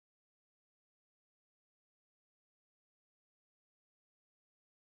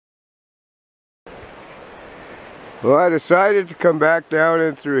Well, I decided to come back down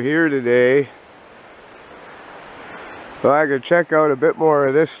in through here today so I could check out a bit more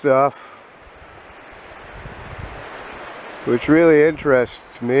of this stuff, which really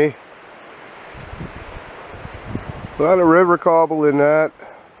interests me. A lot of river cobble in that.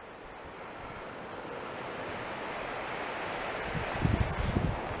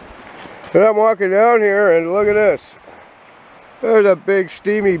 And I'm walking down here and look at this. There's a big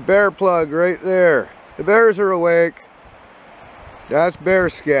steamy bear plug right there. The bears are awake. That's bear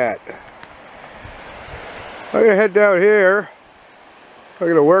scat. I'm gonna head down here. I'm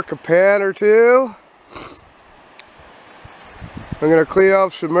gonna work a pan or two. I'm gonna clean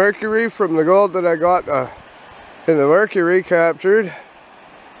off some mercury from the gold that I got in the mercury captured.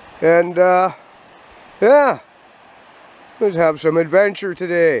 And yeah, let's have some adventure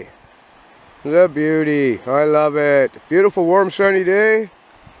today. The beauty, I love it. Beautiful warm sunny day.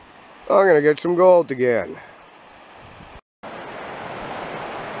 I'm gonna get some gold again.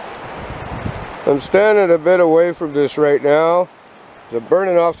 I'm standing a bit away from this right now. I'm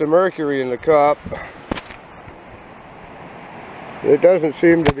burning off the mercury in the cup. It doesn't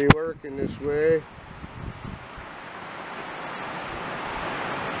seem to be working this way.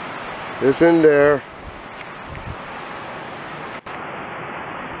 It's in there.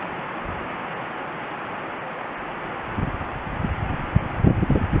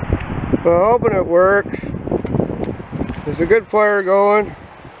 Well, I'm hoping it works. There's a good fire going.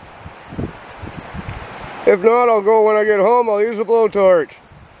 If not, I'll go when I get home. I'll use a blowtorch.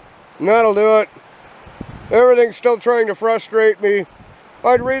 And that'll do it. Everything's still trying to frustrate me.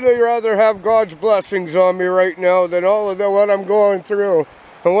 I'd really rather have God's blessings on me right now than all of what I'm going through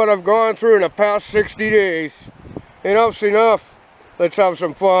and what I've gone through in the past 60 days. Enough's enough. Let's have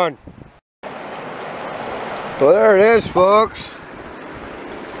some fun. Well, there it is, folks.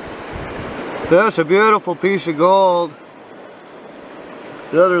 That's a beautiful piece of gold.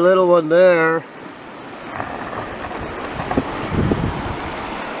 Another little one there.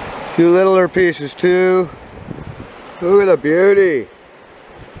 A few littler pieces too. Look at the beauty.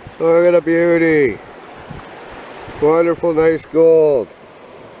 Look at the beauty. Wonderful, nice gold.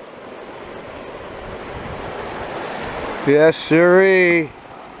 Yes, sirree.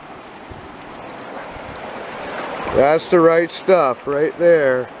 That's the right stuff right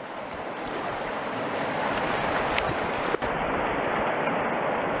there.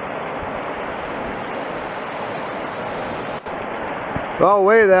 I'll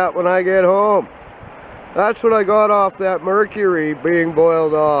weigh that when I get home. That's what I got off that mercury being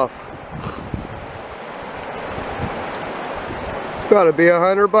boiled off. Gotta be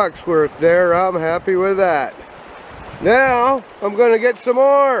 $100 worth there. I'm happy with that. Now I'm gonna get some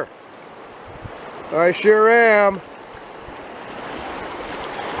more. I sure am.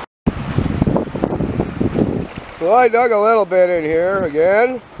 Well, I dug a little bit in here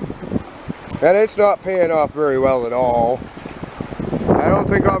again, and it's not paying off very well at all. I don't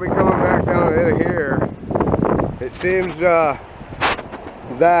think I'll be coming back down into here. It seems that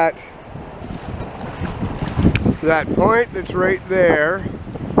point that's right there,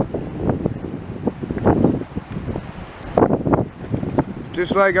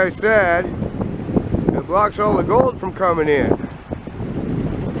 just like I said, it blocks all the gold from coming in.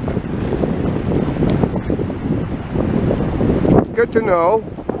 It's good to know.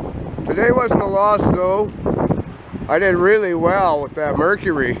 Today wasn't a loss though. I did really well with that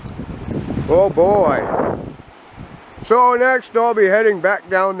mercury. Oh boy. So next I'll be heading back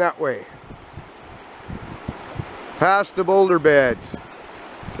down that way. Past the boulder beds.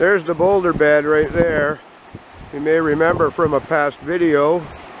 There's the boulder bed right there. You may remember from a past video.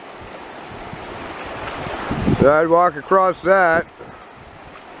 So I'd walk across that.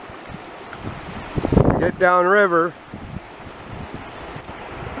 Get down river.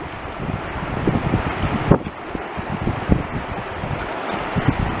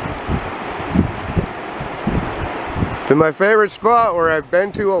 To my favorite spot where I've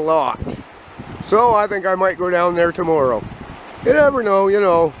been to a lot. So I think I might go down there tomorrow. You never know, you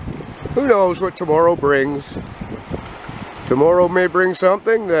know. Who knows what tomorrow brings. Tomorrow may bring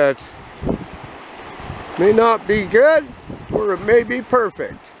something that may not be good, or it may be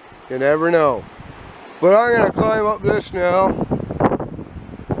perfect. You never know. But I'm going to climb up this now.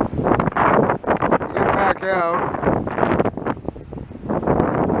 Get back out.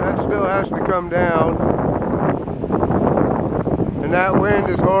 That still has to come down. And that wind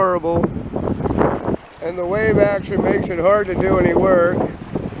is horrible, and the wave action makes it hard to do any work.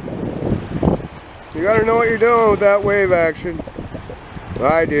 You gotta know what you're doing with that wave action.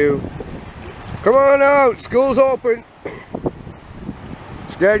 I do. Come on out, school's open.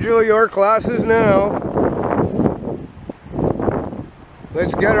 Schedule your classes now.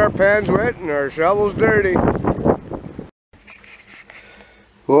 let's get our pans wet and our shovels dirty.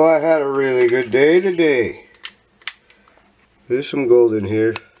 Well, I had a really good day today. There's some gold in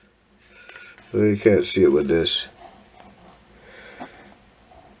here. Well, you can't see it with this.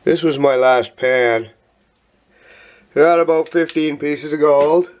 This was my last pan. Got about 15 pieces of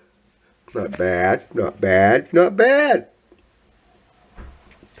gold. Not bad, not bad, not bad.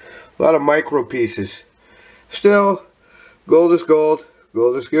 A lot of micro pieces. Still, gold is gold.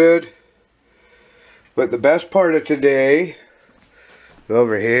 Gold is good. But the best part of today,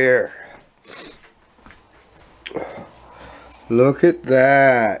 over here. Look at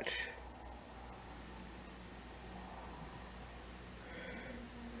that.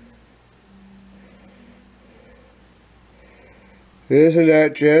 Isn't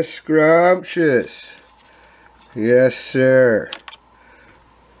that just scrumptious? Yes, sir.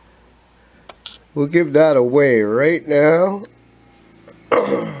 We'll give that away right now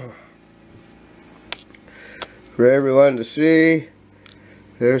for everyone to see.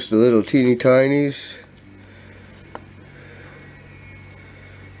 There's the little teeny tinies.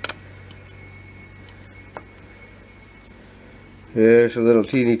 There's the little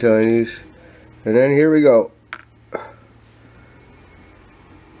teeny tinies. And then here we go.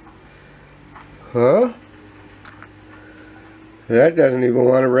 Huh? That doesn't even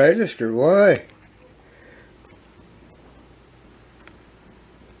want to register. Why?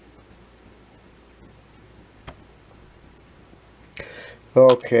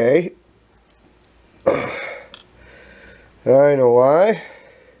 Okay. I know why.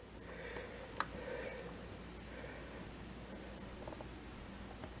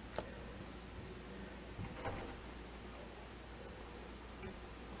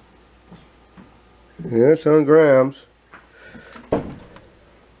 Yeah, it's on grams.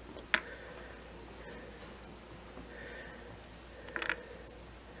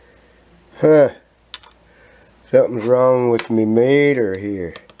 Huh. Something's wrong with me meter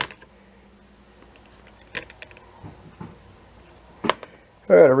here. I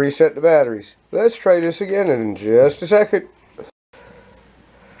gotta reset the batteries. Let's try this again in just a second.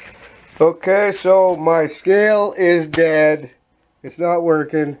 Okay, so my scale is dead. It's not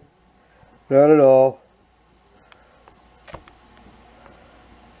working. Not at all.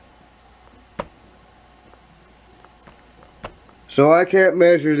 So I can't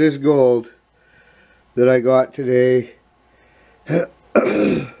measure this gold that I got today.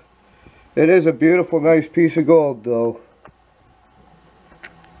 It is a beautiful, nice piece of gold though.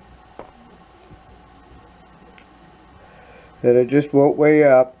 And it just won't weigh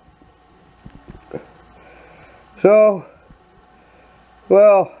up. So,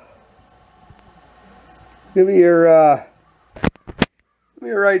 well, give me your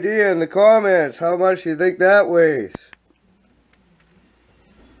idea in the comments how much you think that weighs.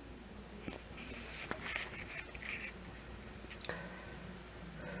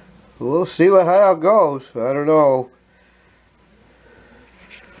 We'll see how it goes. I don't know.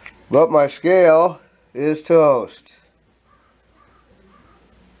 But my scale is toast.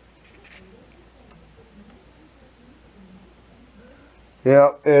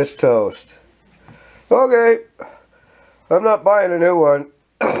 Yep, it's toast. Okay. I'm not buying a new one.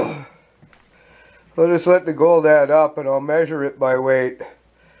 I'll just let the gold add up and I'll measure it by weight.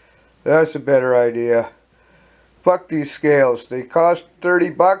 That's a better idea. Fuck these scales. They cost 30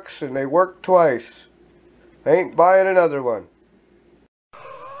 bucks and they work twice. I ain't buying another one.